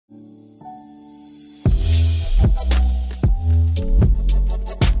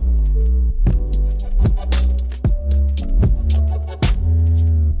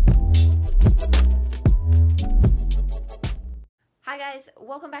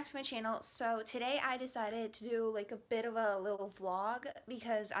back to my channel. So today I decided to do like a bit of a little vlog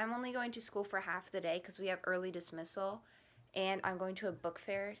because I'm only going to school for half the day because we have early dismissal and I'm going to a book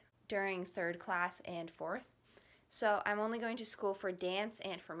fair during 3rd class and 4th. So I'm only going to school for dance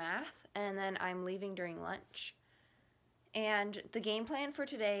and for math, and then I'm leaving during lunch. And the game plan for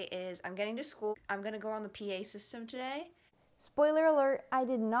today is I'm getting to school. I'm going to go on the PA system today. Spoiler alert, I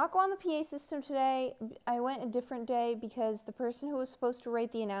did not go on the PA system today. I went a different day because the person who was supposed to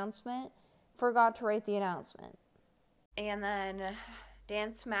write the announcement forgot to write the announcement. And then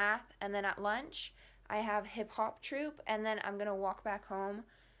dance, math, and then at lunch I have hip hop troupe, and then I'm gonna walk back home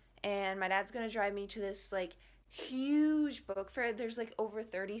and my dad's gonna drive me to this like huge book fair. There's like over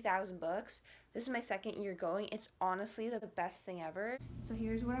 30,000 books. This is my 2nd year going. It's honestly the best thing ever. So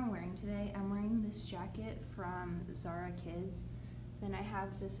here's what I'm wearing today. I'm wearing this jacket from Zara Kids. Then I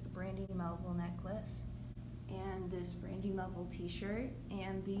have this Brandy Melville necklace and this Brandy Melville t-shirt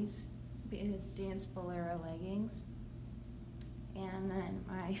and these Dance Bolero leggings. And then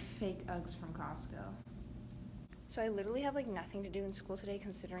my fake Uggs from Costco. So I literally have like nothing to do in school today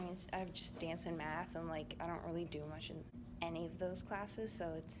considering I have just dance and math, and like I don't really do much in any of those classes,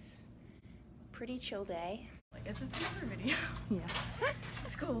 so it's pretty chill day. Is this another video? Yeah.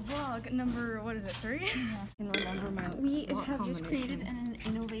 School vlog number, what is it, 3? Yeah. And remember my We have just created an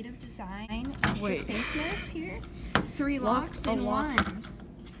innovative design. Extra safeness here. 3 locks in one.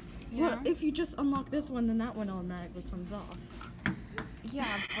 Well, if you just unlock this one, then that one automatically comes off. Yeah,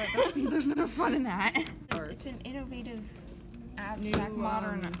 but there's no fun in that. It's an innovative, abstract,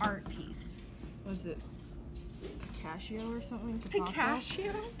 modern art piece. What is it? Picasso or something? Picasso?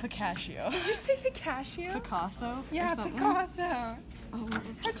 Picasso. Did you say Picasso? Picasso? Yeah, Picasso. Oh, what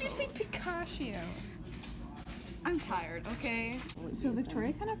was How'd you say Picasso? I'm tired, okay? So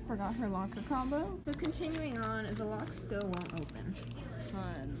Victoria kind of forgot her locker combo. So continuing on, the lock still won't open.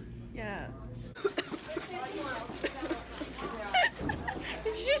 Fun. Yeah.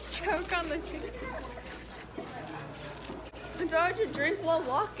 Did you just choke on the chicken? I'm trying to drink while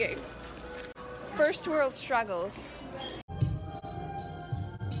walking. First world struggles.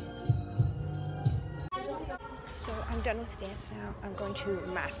 So I'm done with dance now. I'm going to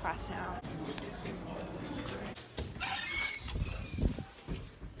math class now.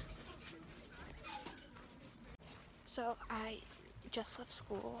 So I just left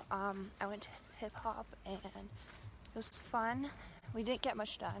school. I went to hip hop and it was fun. We didn't get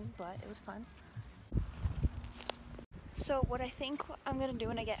much done, but it was fun. So what I think I'm gonna do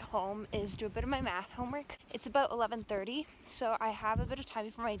when I get home is do a bit of my math homework. It's about 11:30, so I have a bit of time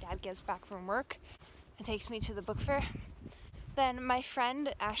before my dad gets back from work and takes me to the book fair. Then my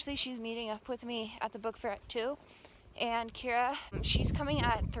friend Ashley, she's meeting up with me at the book fair at 2, and Kira, she's coming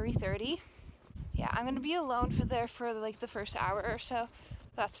at 3:30. Yeah, I'm gonna be alone for like the first hour or so.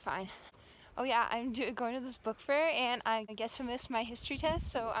 That's fine. Oh yeah, I'm going to this book fair and I get to miss my history test,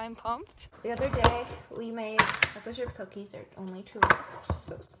 so I'm pumped. The other day, we made chocolate chip cookies. They're only 2 left, which is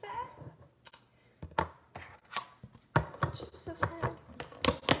so sad. It's just so sad.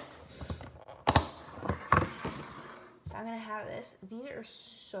 So I'm gonna have this. These are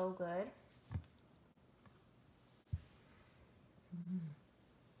so good.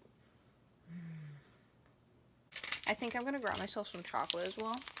 I think I'm gonna grab myself some chocolate as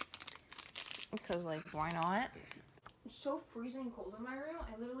well. Because, like, why not? It's so freezing cold in my room.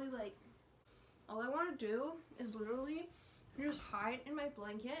 I literally, like, all I want to do is literally just hide in my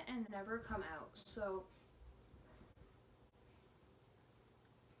blanket and never come out. So,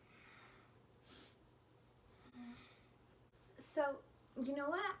 you know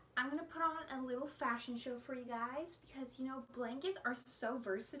what? I'm going to put on a little fashion show for you guys because, you know, blankets are so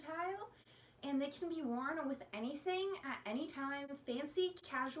versatile. And they can be worn with anything at any time. Fancy,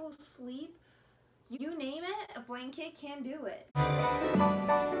 casual, sleep. You name it, a blanket can do it.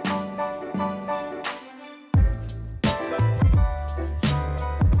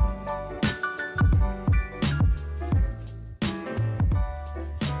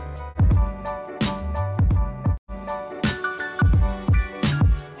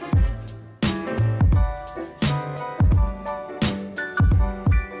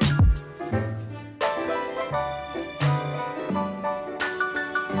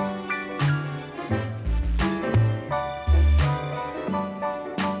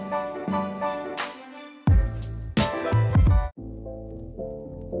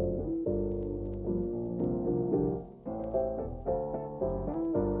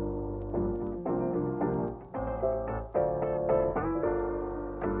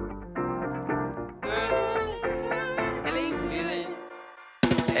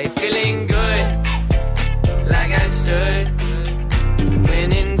 Hey, feeling good, like I should.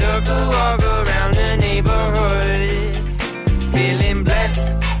 When in to walk around the neighborhood, feeling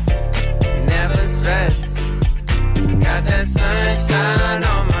blessed, never stressed. Got that sunshine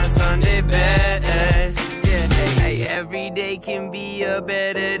on my Sunday best. Yeah, hey, every day can be a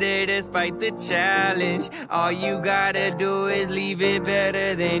better day despite the challenge. All you gotta do is leave it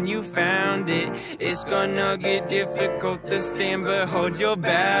better than you found it. It's gonna get difficult to stand, but hold your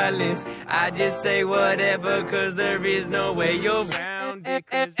balance. I just say whatever, cause there is no way you're around it.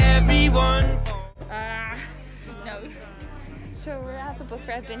 Cause everyone. No. So we're at the book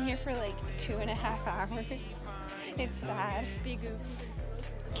fair. I've been here for like 2.5 hours. It's sad.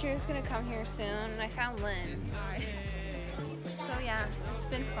 Kira's gonna come here soon, and I found Lynn. So yeah, it's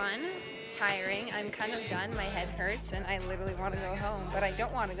been fun, tiring. I'm kind of done. My head hurts, and I literally want to go home, but I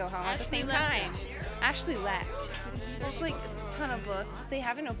don't want to go home at the same time. Ashley left. There's like a ton of books. They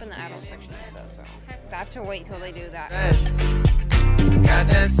haven't opened the adult section yet, though, so I have to wait till they do that. Got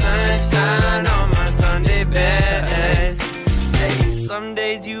that sunshine on my Sunday best. Hey, some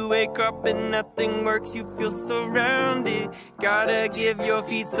days you wake up and nothing works, you feel surrounded. Gotta give your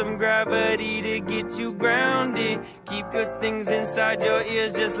feet some gravity to get you grounded. Keep good things inside your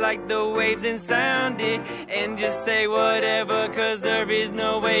ears just like the waves and sound it. And just say whatever, cause there is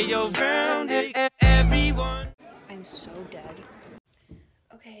no way you're grounded. Everyone. I'm so dead.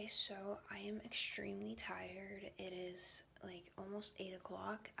 Okay, so I am extremely tired. It is like almost 8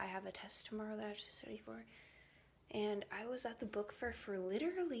 o'clock. I have a test tomorrow that I have to study for. And I was at the book fair for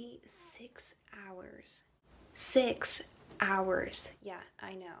literally 6 hours. 6 hours. Yeah,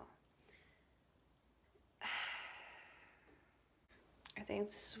 I know. I think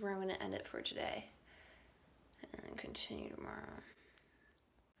this is where I'm going to end it for today. And then continue tomorrow.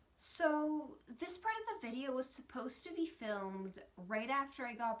 So, this part of the video was supposed to be filmed right after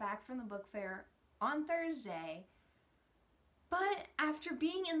I got back from the book fair on Thursday. But after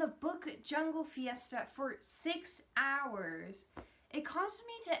being in the book jungle fiesta for 6 hours, it caused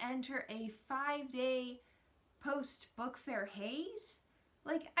me to enter a 5-day post-book fair haze.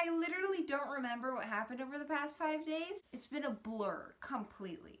 Like, I literally don't remember what happened over the past 5 days. It's been a blur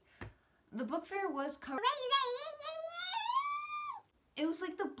completely. The book fair was crazy. It was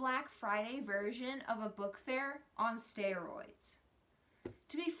like the Black Friday version of a book fair on steroids.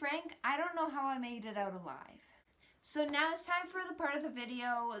 To be frank, I don't know how I made it out alive. So now it's time for the part of the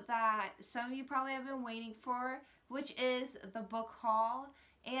video that some of you probably have been waiting for, which is the book haul.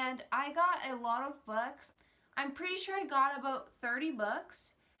 And I got a lot of books. I'm pretty sure I got about 30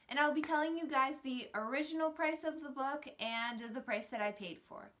 books. And I'll be telling you guys the original price of the book and the price that I paid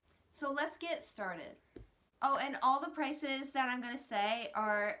for. So let's get started. Oh, and all the prices that I'm going to say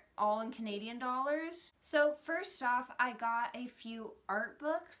are all in Canadian dollars. So first off, I got a few art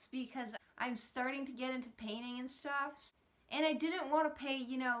books because I'm starting to get into painting and stuff. And I didn't want to pay,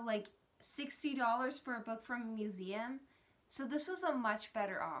 you know, like $60 for a book from a museum. So this was a much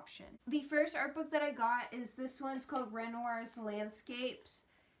better option. The first art book that I got is this one. It's called Renoir's Landscapes.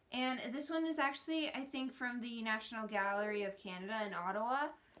 And this one is actually, I think, from the National Gallery of Canada in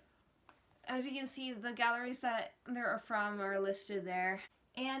Ottawa. As you can see, the galleries that they're from are listed there.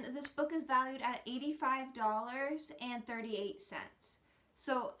 And this book is valued at $85.38.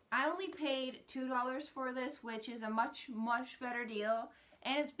 So I only paid $2 for this, which is a much better deal.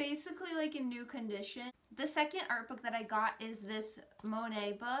 And it's basically like in new condition. The second art book that I got is this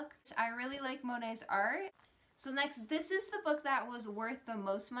Monet book. I really like Monet's art. So next, this is the book that was worth the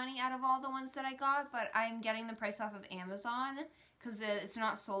most money out of all the ones that I got, but I'm getting the price off of Amazon because it's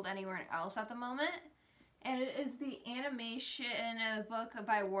not sold anywhere else at the moment. And it is the animation book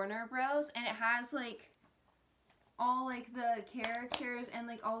by Warner Bros. And it has like all like the characters and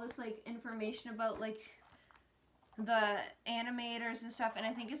like all this like information about like the animators and stuff. And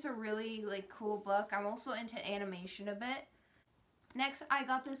I think it's a really like cool book. I'm also into animation a bit. Next, I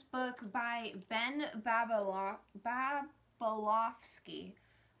got this book by Ben Babalofsky.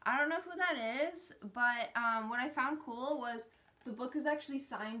 I don't know who that is, but what I found cool was the book is actually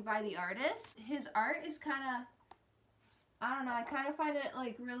signed by the artist. His art is kind of, I don't know, I kind of find it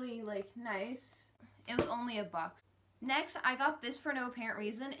like really like nice. It was only $1. Next, I got this for no apparent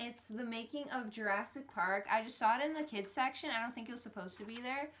reason. It's The Making of Jurassic Park. I just saw it in the kids section. I don't think it was supposed to be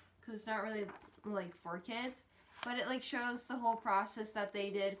there because it's not really like for kids. But it like shows the whole process that they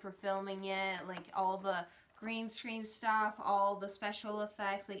did for filming it, like all the green screen stuff, all the special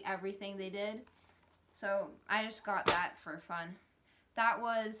effects, like everything they did. So I just got that for fun. That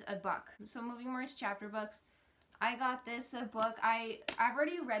was $1. So moving more to chapter books, I got this book. I've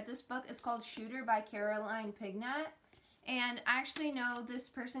already read this book. It's called Shooter by Caroline Pignat. And I actually know this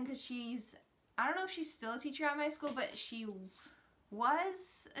person because she's, I don't know if she's still a teacher at my school, but she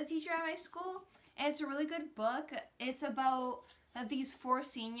was a teacher at my school, and it's a really good book. It's about these 4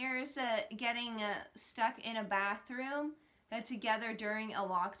 seniors getting stuck in a bathroom together during a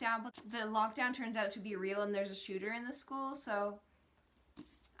lockdown. But the lockdown turns out to be real, and there's a shooter in the school, so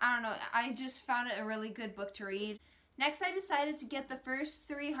I don't know. I just found it a really good book to read. Next, I decided to get the first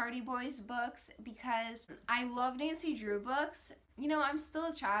 3 Hardy Boys books because I love Nancy Drew books. You know, I'm still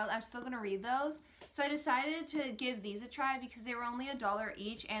a child. I'm still going to read those. So I decided to give these a try because they were only $1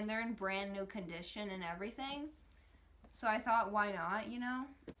 each and they're in brand new condition and everything. So I thought, why not, you know?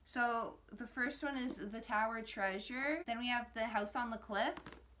 So the first one is The Tower Treasure. Then we have The House on the Cliff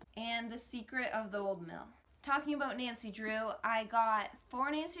and The Secret of the Old Mill. Talking about Nancy Drew, I got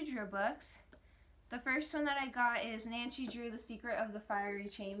 4 Nancy Drew books. The first one that I got is Nancy Drew, The Secret of the Fiery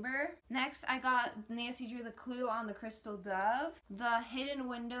Chamber. Next, I got Nancy Drew, The Clue on the Crystal Dove, The Hidden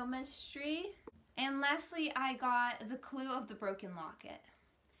Window Mystery, and lastly, I got The Clue of the Broken Locket.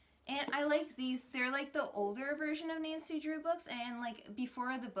 And I like these. They're like the older version of Nancy Drew books, and like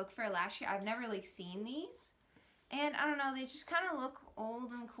before the book fair last year, I've never like seen these. And I don't know, they just kind of look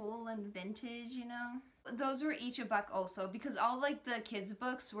old and cool and vintage, you know? Those were each $1 also, because all like the kids'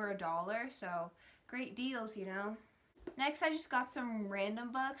 books were $1, so great deals, you know? Next, I just got some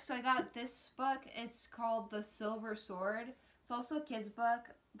random books. So I got this book. It's called The Silver Sword. It's also a kids' book,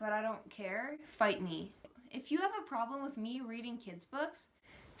 but I don't care. Fight me. If you have a problem with me reading kids' books,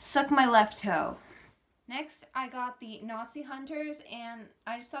 suck my left toe. Next, I got the Nazi Hunters, and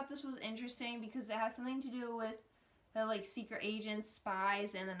I just thought this was interesting because it has something to do with the like secret agents,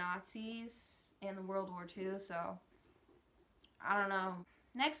 spies, and the Nazis and the World War II, so I don't know.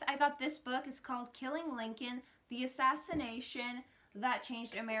 Next, I got this book. It's called Killing Lincoln, The Assassination That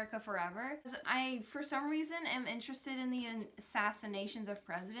Changed America Forever. I, for some reason, am interested in the assassinations of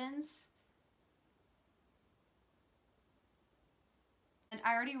presidents. And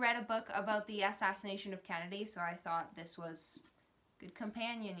I already read a book about the assassination of Kennedy, so I thought this was a good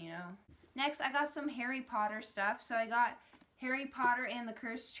companion, you know. Next, I got some Harry Potter stuff. So I got Harry Potter and the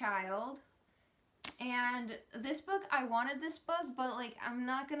Cursed Child. And this book, I wanted this book, but like I'm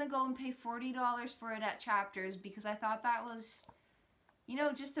not gonna go and pay $40 for it at Chapters because I thought that was, you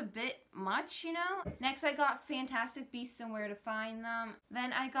know, just a bit much, you know? Next, I got Fantastic Beasts and Where to Find Them.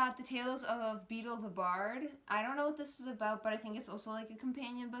 Then I got The Tales of Beetle the Bard. I don't know what this is about, but I think it's also like a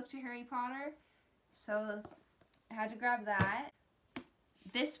companion book to Harry Potter. So I had to grab that.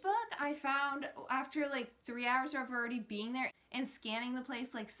 This book I found after like 3 hours of already being there and scanning the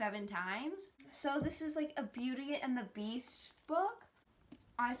place like 7 times. So this is like a Beauty and the Beast book.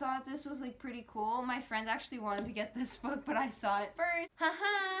 I thought this was like pretty cool. My friend actually wanted to get this book, but I saw it first.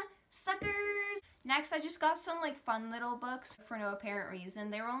 Haha, suckers! Next, I just got some like fun little books for no apparent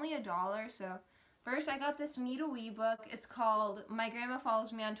reason. They were only $1, so first I got this Meet a Wee book. It's called My Grandma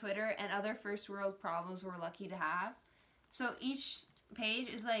Follows Me on Twitter and Other First World Problems We're Lucky to Have. So each page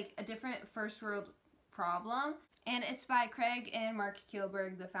is like a different first world problem, and it's by Craig and Mark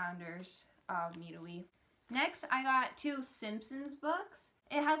Kielberg, the founders of Meet a Wee. Next, I got 2 Simpsons books.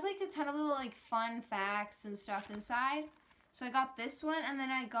 It has like a ton of little like fun facts and stuff inside. So I got this one, and then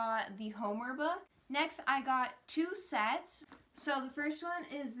I got the Homer book. Next, I got 2 sets. So the first one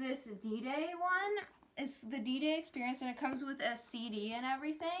is this D-Day one. It's the D-Day experience, and it comes with a CD and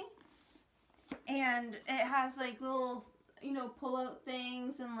everything. And it has like little, you know, pull-out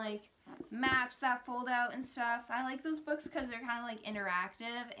things and like maps that fold out and stuff. I like those books because they're kind of like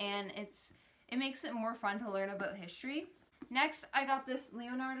interactive, and it makes it more fun to learn about history. Next, I got this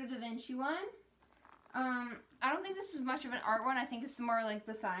Leonardo da Vinci one. I don't think this is much of an art one. I think it's more like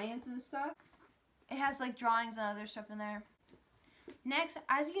the science and stuff. It has like drawings and other stuff in there. Next,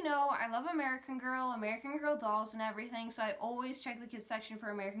 as you know, I love American Girl dolls and everything, so I always check the kids section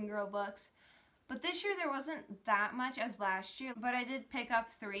for American Girl books. But this year there wasn't that much as last year, but I did pick up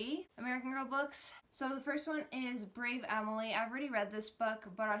 3 American Girl books. So the first one is Brave Emily. I've already read this book,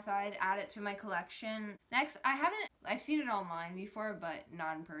 but I thought I'd add it to my collection. Next, I've seen it online before, but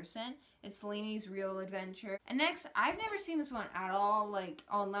not in person. It's Lainey's Real Adventure. And next, I've never seen this one at all, like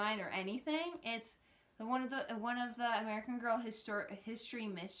online or anything. It's one of the American Girl history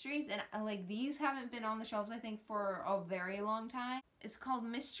mysteries, and like these haven't been on the shelves I think for a very long time. It's called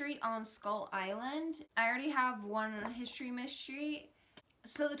Mystery on Skull Island. I already have 1 history mystery.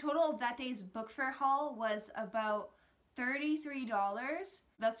 So the total of that day's book fair haul was about $33.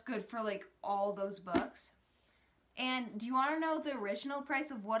 That's good for like all those books. And do you want to know the original price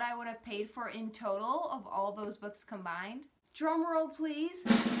of what I would have paid for in total of all those books combined? Drum roll, please.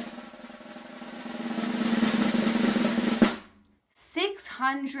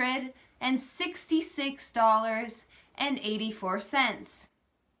 $666.99. $6.84.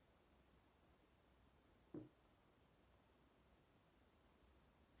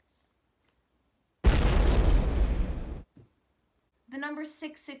 The number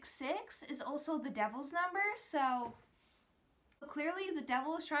 666 is also the devil's number, so clearly the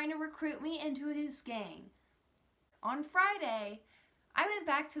devil is trying to recruit me into his gang. On Friday, I went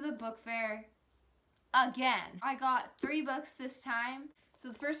back to the book fair again. I got 3 books this time. So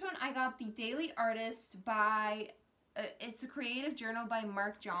the first one, I got The Daily Artist by, it's a creative journal by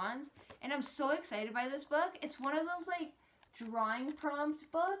Mark Johns, and I'm so excited by this book. It's one of those like drawing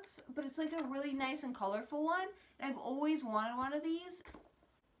prompt books, but it's like a really nice and colorful one. And I've always wanted one of these.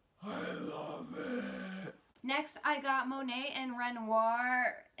 I love it. Next, I got Monet and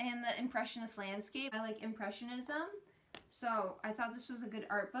Renoir and the Impressionist Landscape. I like Impressionism, so I thought this was a good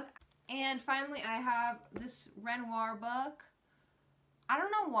art book. And finally, I have this Renoir book. I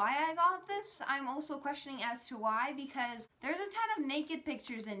don't know why I got this. I'm also questioning as to why, because there's a ton of naked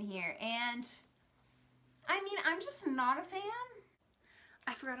pictures in here, and I mean, I'm just not a fan.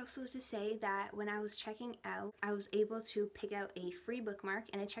 I forgot also to say that when I was checking out, I was able to pick out a free bookmark,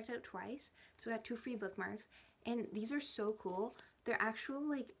 and I checked out twice, so I got 2 free bookmarks, and these are so cool. They're actual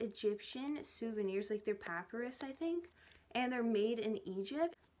like Egyptian souvenirs, like they're papyrus, I think, and they're made in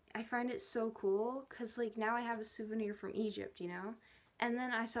Egypt. I find it so cool because like now I have a souvenir from Egypt, you know. And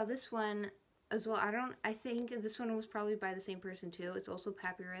then I saw this one as well. I think this one was probably by the same person too. It's also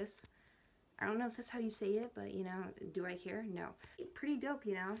papyrus. I don't know if that's how you say it, but you know, do I care? No. Pretty dope,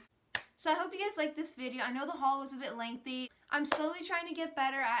 you know? So I hope you guys liked this video. I know the haul was a bit lengthy. I'm slowly trying to get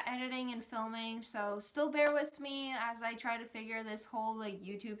better at editing and filming, so still bear with me as I try to figure this whole like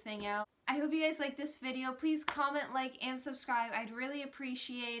YouTube thing out. I hope you guys like this video. Please comment, like, and subscribe. I'd really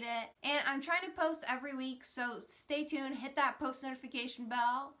appreciate it. And I'm trying to post every week, so stay tuned. Hit that post notification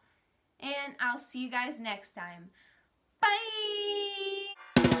bell. And I'll see you guys next time. Bye!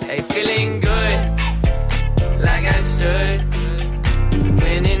 Hey, feeling good, like I should.